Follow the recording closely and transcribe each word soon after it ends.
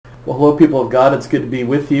Well, hello, people of God. It's good to be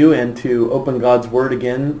with you and to open God's Word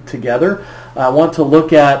again together. I want to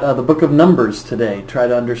look at the book of Numbers today, try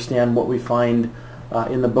to understand what we find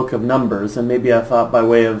in the book of Numbers. And maybe I thought by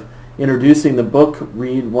way of introducing the book,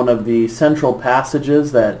 read one of the central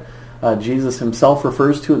passages that Jesus himself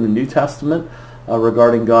refers to in the New Testament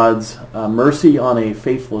regarding God's mercy on a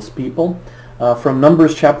faithless people from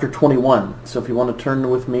Numbers chapter 21. So if you want to turn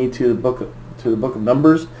with me to the book of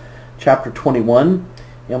Numbers, chapter 21.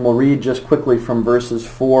 And we'll read just quickly from verses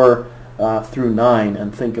 4 through 9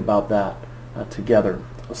 and think about that together.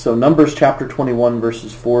 So Numbers chapter 21,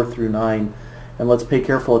 verses 4 through 9. And let's pay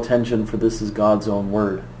careful attention, for this is God's own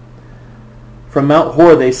word. From Mount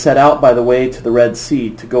Hor they set out by the way to the Red Sea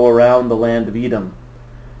to go around the land of Edom.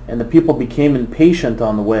 And the people became impatient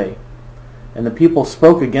on the way. And the people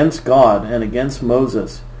spoke against God and against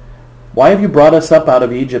Moses. "Why have you brought us up out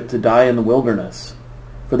of Egypt to die in the wilderness?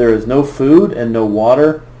 For there is no food and no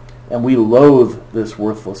water, and we loathe this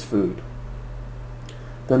worthless food."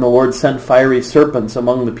 Then the Lord sent fiery serpents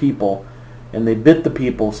among the people, and they bit the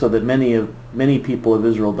people, so that many people of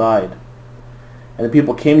Israel died. And the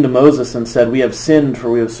people came to Moses and said, "We have sinned, for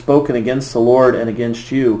we have spoken against the Lord and against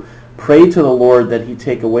you. Pray to the Lord that he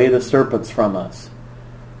take away the serpents from us."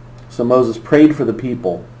 So Moses prayed for the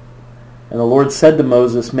people. And the Lord said to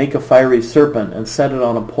Moses, "Make a fiery serpent and set it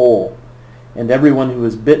on a pole, and everyone who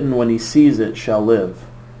is bitten when he sees it shall live."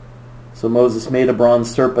 So Moses made a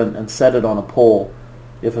bronze serpent and set it on a pole.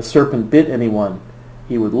 If a serpent bit anyone,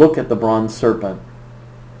 he would look at the bronze serpent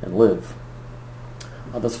and live.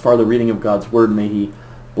 Thus far the reading of God's Word. May he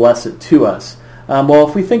bless it to us. Well,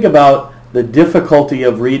 if we think about the difficulty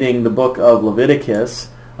of reading the book of Leviticus,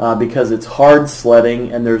 because it's hard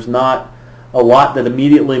sledding and there's not a lot that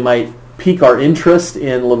immediately might pique our interest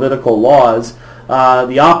in Levitical laws,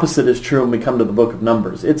 the opposite is true when we come to the book of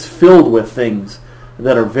Numbers. It's filled with things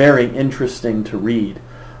that are very interesting to read.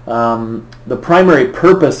 The primary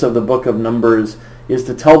purpose of the book of Numbers is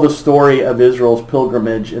to tell the story of Israel's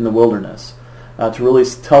pilgrimage in the wilderness, to really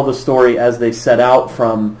tell the story as they set out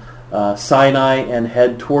from Sinai and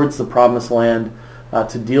head towards the Promised Land,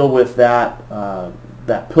 to deal with that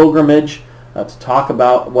pilgrimage, to talk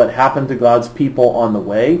about what happened to God's people on the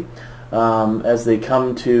way as they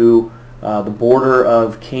come to the border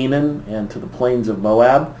of Canaan and to the plains of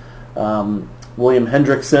Moab. William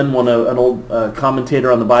Hendrickson, an old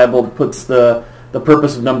commentator on the Bible, puts the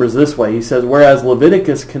purpose of Numbers this way. He says, "Whereas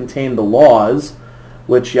Leviticus contained the laws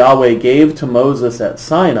which Yahweh gave to Moses at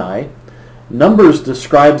Sinai, Numbers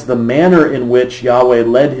describes the manner in which Yahweh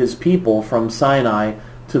led his people from Sinai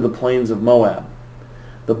to the plains of Moab.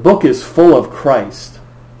 The book is full of Christ.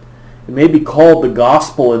 It may be called the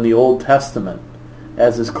gospel in the Old Testament,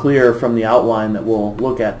 as is clear from the outline that we'll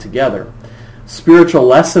look at together. Spiritual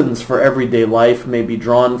lessons for everyday life may be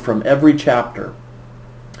drawn from every chapter.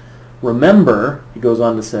 Remember," he goes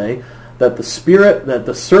on to say, "that the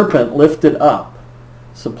serpent lifted up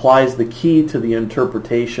supplies the key to the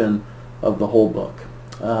interpretation of the whole book."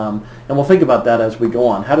 And we'll think about that as we go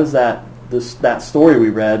on. How does that story we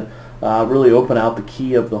read really open out the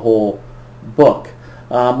key of the whole book?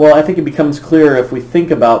 Well, I think it becomes clear if we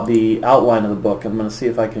think about the outline of the book. I'm going to see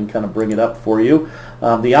if I can kind of bring it up for you.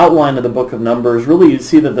 The outline of the book of Numbers, really you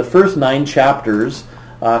see that the first 9 chapters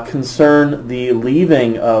concern the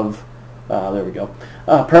leaving of,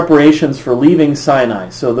 preparations for leaving Sinai.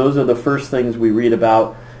 So those are the first things we read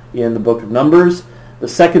about in the book of Numbers. The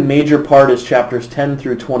second major part is chapters 10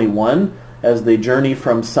 through 21 as they journey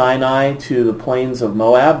from Sinai to the plains of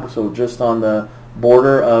Moab, so just on the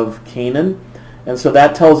border of Canaan. And so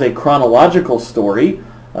that tells a chronological story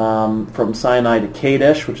from Sinai to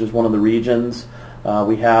Kadesh, which is one of the regions.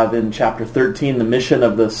 We have in chapter 13 the mission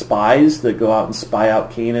of the spies that go out and spy out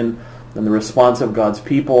Canaan, and the response of God's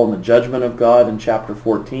people and the judgment of God in chapter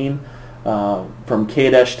 14. From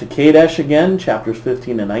Kadesh to Kadesh again, chapters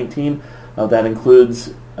 15 and 19. That includes,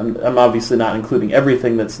 I'm obviously not including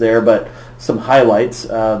everything that's there, but some highlights.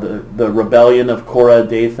 The rebellion of Korah,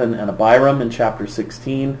 Dathan, and Abiram in chapter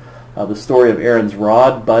 16. The story of Aaron's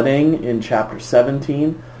rod budding in chapter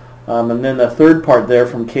 17. And then the third part there,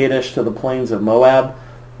 from Kadesh to the plains of Moab,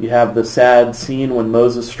 you have the sad scene when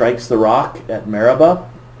Moses strikes the rock at Meribah.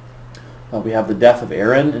 We have the death of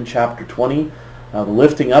Aaron in chapter 20. The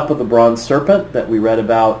lifting up of the bronze serpent that we read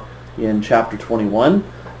about in chapter 21.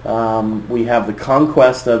 We have the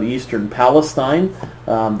conquest of eastern Palestine,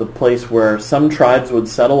 the place where some tribes would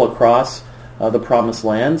settle across the Promised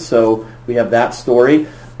Land. So we have that story.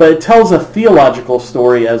 But it tells a theological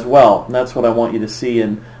story as well. And that's what I want you to see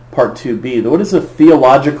in part 2b. What is a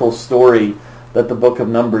theological story that the book of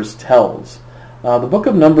Numbers tells? The book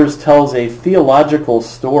of Numbers tells a theological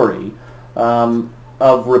story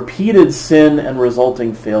of repeated sin and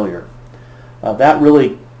resulting failure. That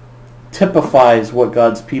really typifies what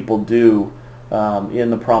God's people do in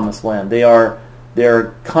the Promised Land.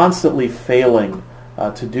 They're constantly failing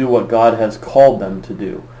to do what God has called them to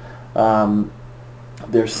do.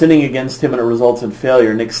 They're sinning against Him, and it results in failure,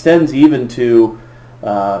 and extends even to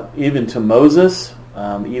Moses,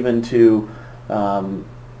 even to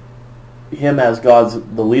him as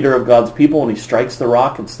the leader of God's people when he strikes the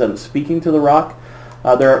rock instead of speaking to the rock.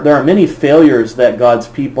 There are many failures that God's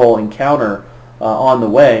people encounter on the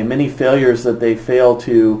way, many failures that they fail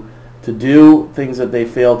to do, things that they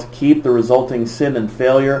fail to keep, the resulting sin and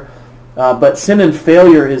failure. But sin and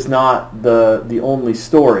failure is not the only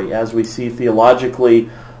story. As we see theologically,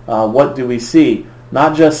 what do we see?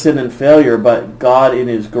 Not just sin and failure, but God in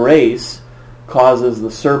His grace causes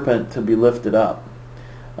the serpent to be lifted up.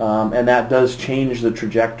 And that does change the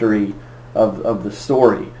trajectory of the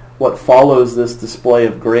story. What follows this display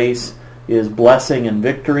of grace is blessing and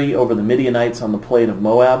victory over the Midianites on the plain of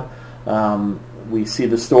Moab. We see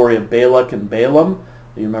the story of Balak and Balaam.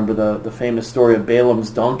 You remember the famous story of Balaam's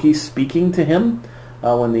donkey speaking to him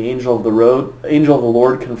when the angel of the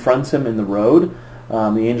Lord confronts him in the road.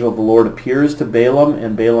 The angel of the Lord appears to Balaam,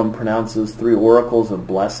 and Balaam pronounces 3 oracles of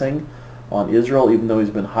blessing on Israel, even though he's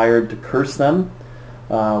been hired to curse them.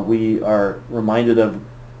 We are reminded of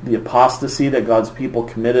the apostasy that God's people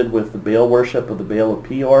committed with the Baal worship of the Baal of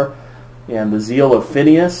Peor, and the zeal of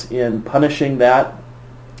Phinehas in punishing that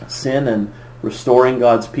sin and restoring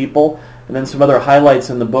God's people. And then some other highlights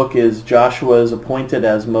in the book is Joshua is appointed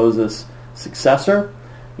as Moses' successor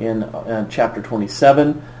in chapter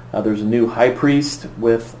 27. There's a new high priest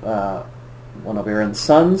with one of Aaron's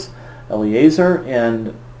sons, Eleazar,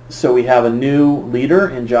 and so we have a new leader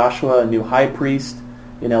in Joshua, a new high priest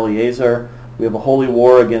in Eleazar. We have a holy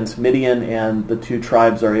war against Midian, and the 2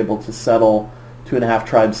 tribes are able to settle, 2.5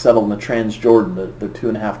 tribes settle in the Transjordan, the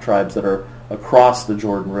 2.5 tribes that are across the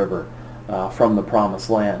Jordan River from the Promised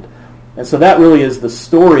Land. And so that really is the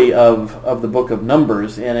story of the book of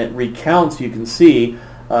Numbers, and it recounts, you can see,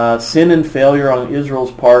 sin and failure on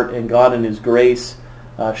Israel's part, and God in His grace,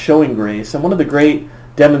 showing grace. And one of the great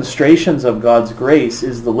demonstrations of God's grace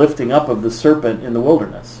is the lifting up of the serpent in the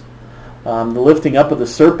wilderness. The lifting up of the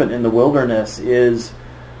serpent in the wilderness is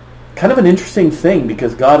kind of an interesting thing,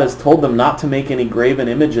 because God has told them not to make any graven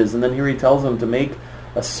images, and then here He tells them to make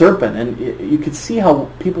a serpent. And you could see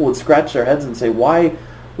how people would scratch their heads and say, why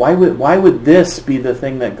would this be the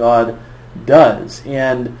thing that God does?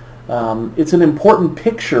 And it's an important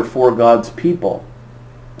picture for God's people.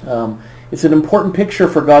 It's an important picture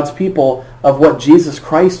for God's people of what Jesus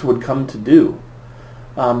Christ would come to do.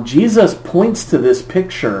 Jesus points to this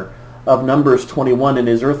picture of Numbers 21 in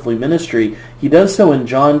His earthly ministry. He does so in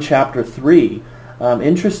John chapter 3.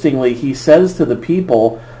 Interestingly, He says to the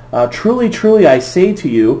people, "Truly, truly, I say to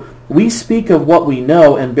you, we speak of what we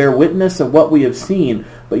know and bear witness of what we have seen,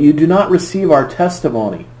 but you do not receive our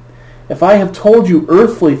testimony. If I have told you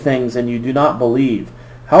earthly things and you do not believe,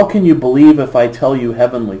 how can you believe if I tell you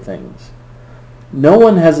heavenly things? No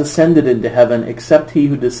one has ascended into heaven except He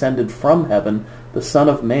who descended from heaven, the Son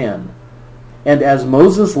of Man. And as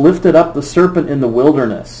Moses lifted up the serpent in the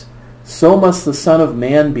wilderness, so must the Son of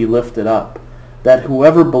Man be lifted up, that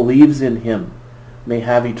whoever believes in Him may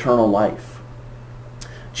have eternal life."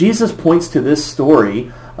 Jesus points to this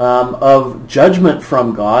story of judgment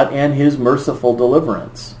from God and His merciful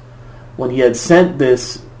deliverance. When He had sent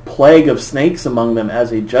this plague of snakes among them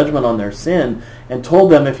as a judgment on their sin, and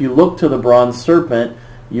told them, if you look to the bronze serpent,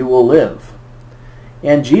 you will live.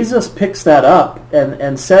 And Jesus picks that up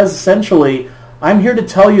and says essentially, I'm here to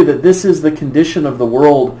tell you that this is the condition of the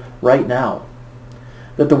world right now.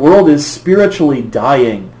 That the world is spiritually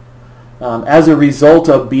dying as a result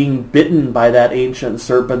of being bitten by that ancient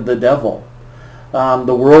serpent, the devil.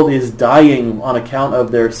 The world is dying on account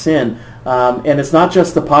of their sin. And it's not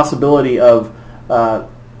just the possibility of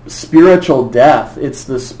spiritual death. It's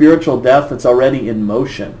the spiritual death that's already in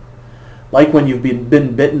motion. Like when you've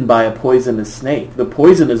been bitten by a poisonous snake. The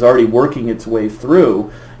poison is already working its way through.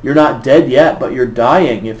 You're not dead yet, but you're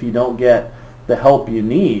dying if you don't get the help you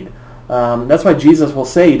need. That's why Jesus will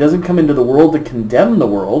say He doesn't come into the world to condemn the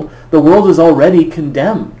world. The world is already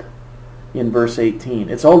condemned in verse 18.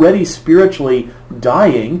 It's already spiritually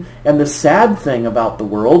dying, and the sad thing about the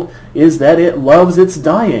world is that it loves its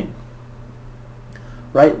dying.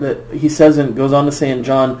 Right? He says, and goes on to say in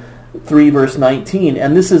John 3 verse 19,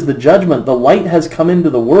 "And this is the judgment. The light has come into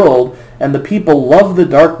the world, and the people love the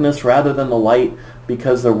darkness rather than the light,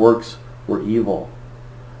 because their works were evil."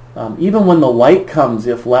 Even when the light comes,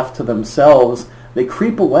 if left to themselves, they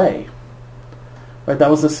creep away. Right?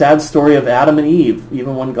 That was the sad story of Adam and Eve.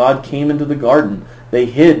 Even when God came into the garden, they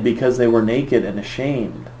hid because they were naked and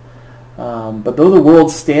ashamed. But though the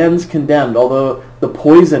world stands condemned, although the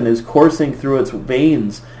poison is coursing through its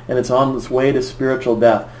veins and it's on its way to spiritual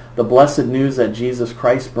death, the blessed news that Jesus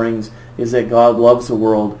Christ brings is that God loves the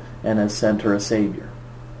world and has sent her a Savior.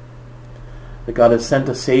 That God has sent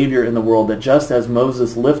a Savior in the world, that just as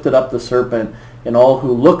Moses lifted up the serpent and all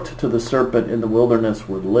who looked to the serpent in the wilderness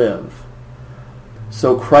would live,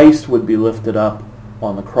 so Christ would be lifted up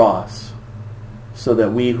on the cross, so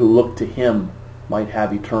that we who look to him might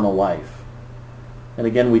have eternal life. And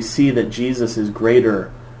again, we see that Jesus is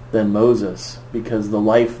greater than Moses, because the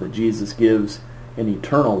life that Jesus gives in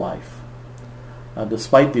eternal life.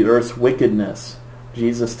 Despite the earth's wickedness,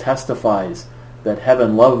 Jesus testifies that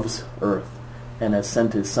heaven loves earth and has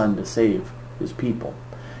sent his Son to save his people.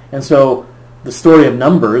 And so the story of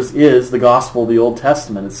Numbers is the gospel of the Old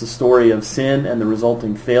Testament. It's the story of sin and the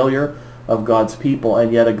resulting failure of God's people,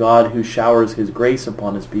 and yet a God who showers his grace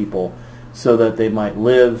upon his people so that they might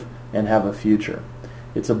live and have a future.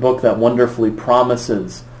 It's a book that wonderfully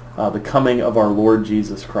promises the coming of our Lord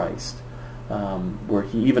Jesus Christ, where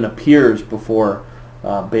he even appears before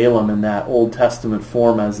Balaam in that Old Testament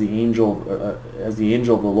form as the angel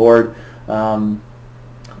of the Lord,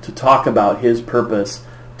 to talk about his purpose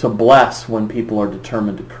to bless when people are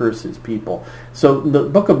determined to curse his people. So the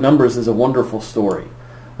book of Numbers is a wonderful story.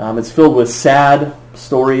 It's filled with sad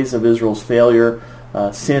stories of Israel's failure,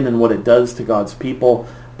 sin and what it does to God's people,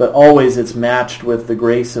 but always it's matched with the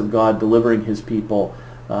grace of God delivering his people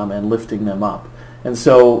and lifting them up. And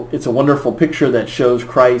so it's a wonderful picture that shows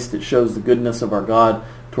Christ. It shows the goodness of our God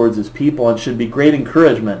towards his people, and should be great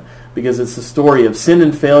encouragement, because it's the story of sin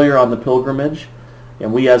and failure on the pilgrimage.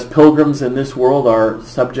 And we as pilgrims in this world are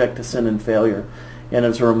subject to sin and failure. And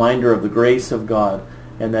it's a reminder of the grace of God,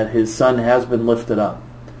 and that his Son has been lifted up,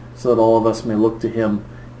 so that all of us may look to him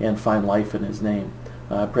and find life in his name.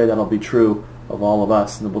 I pray that'll be true of all of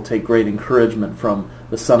us, and that we'll take great encouragement from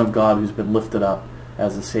the Son of God who's been lifted up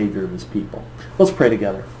as the Savior of his people. Let's pray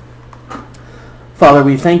together. Father,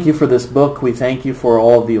 we thank you for this book. We thank you for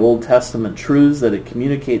all of the Old Testament truths that it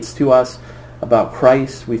communicates to us about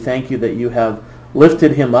Christ. We thank you that you have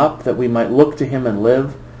lifted him up, that we might look to him and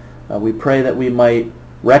live. We pray that we might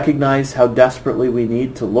recognize how desperately we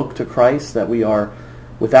need to look to Christ, that we are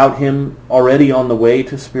without him already on the way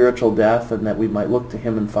to spiritual death, and that we might look to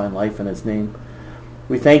him and find life in his name.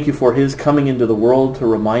 We thank you for his coming into the world to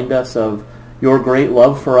remind us of your great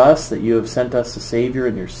love for us, that you have sent us a Savior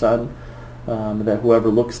in your Son, that whoever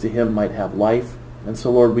looks to him might have life. And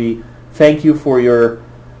so, Lord, we thank you for your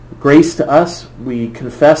grace to us. We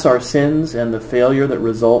confess our sins and the failure that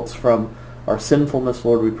results from our sinfulness.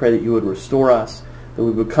 Lord, we pray that you would restore us, that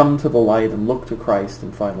we would come to the light and look to Christ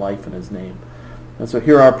and find life in his name. And so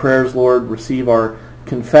hear our prayers, Lord. Receive our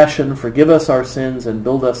confession. Forgive us our sins and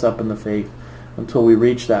build us up in the faith until we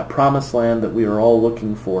reach that promised land that we are all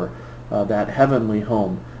looking for, that heavenly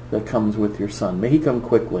home that comes with your Son. May he come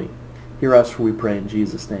quickly. Hear us, for we pray in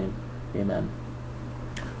Jesus' name. Amen.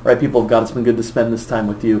 All right, people of God, it's been good to spend this time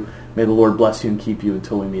with you. May the Lord bless you and keep you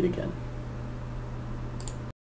until we meet again.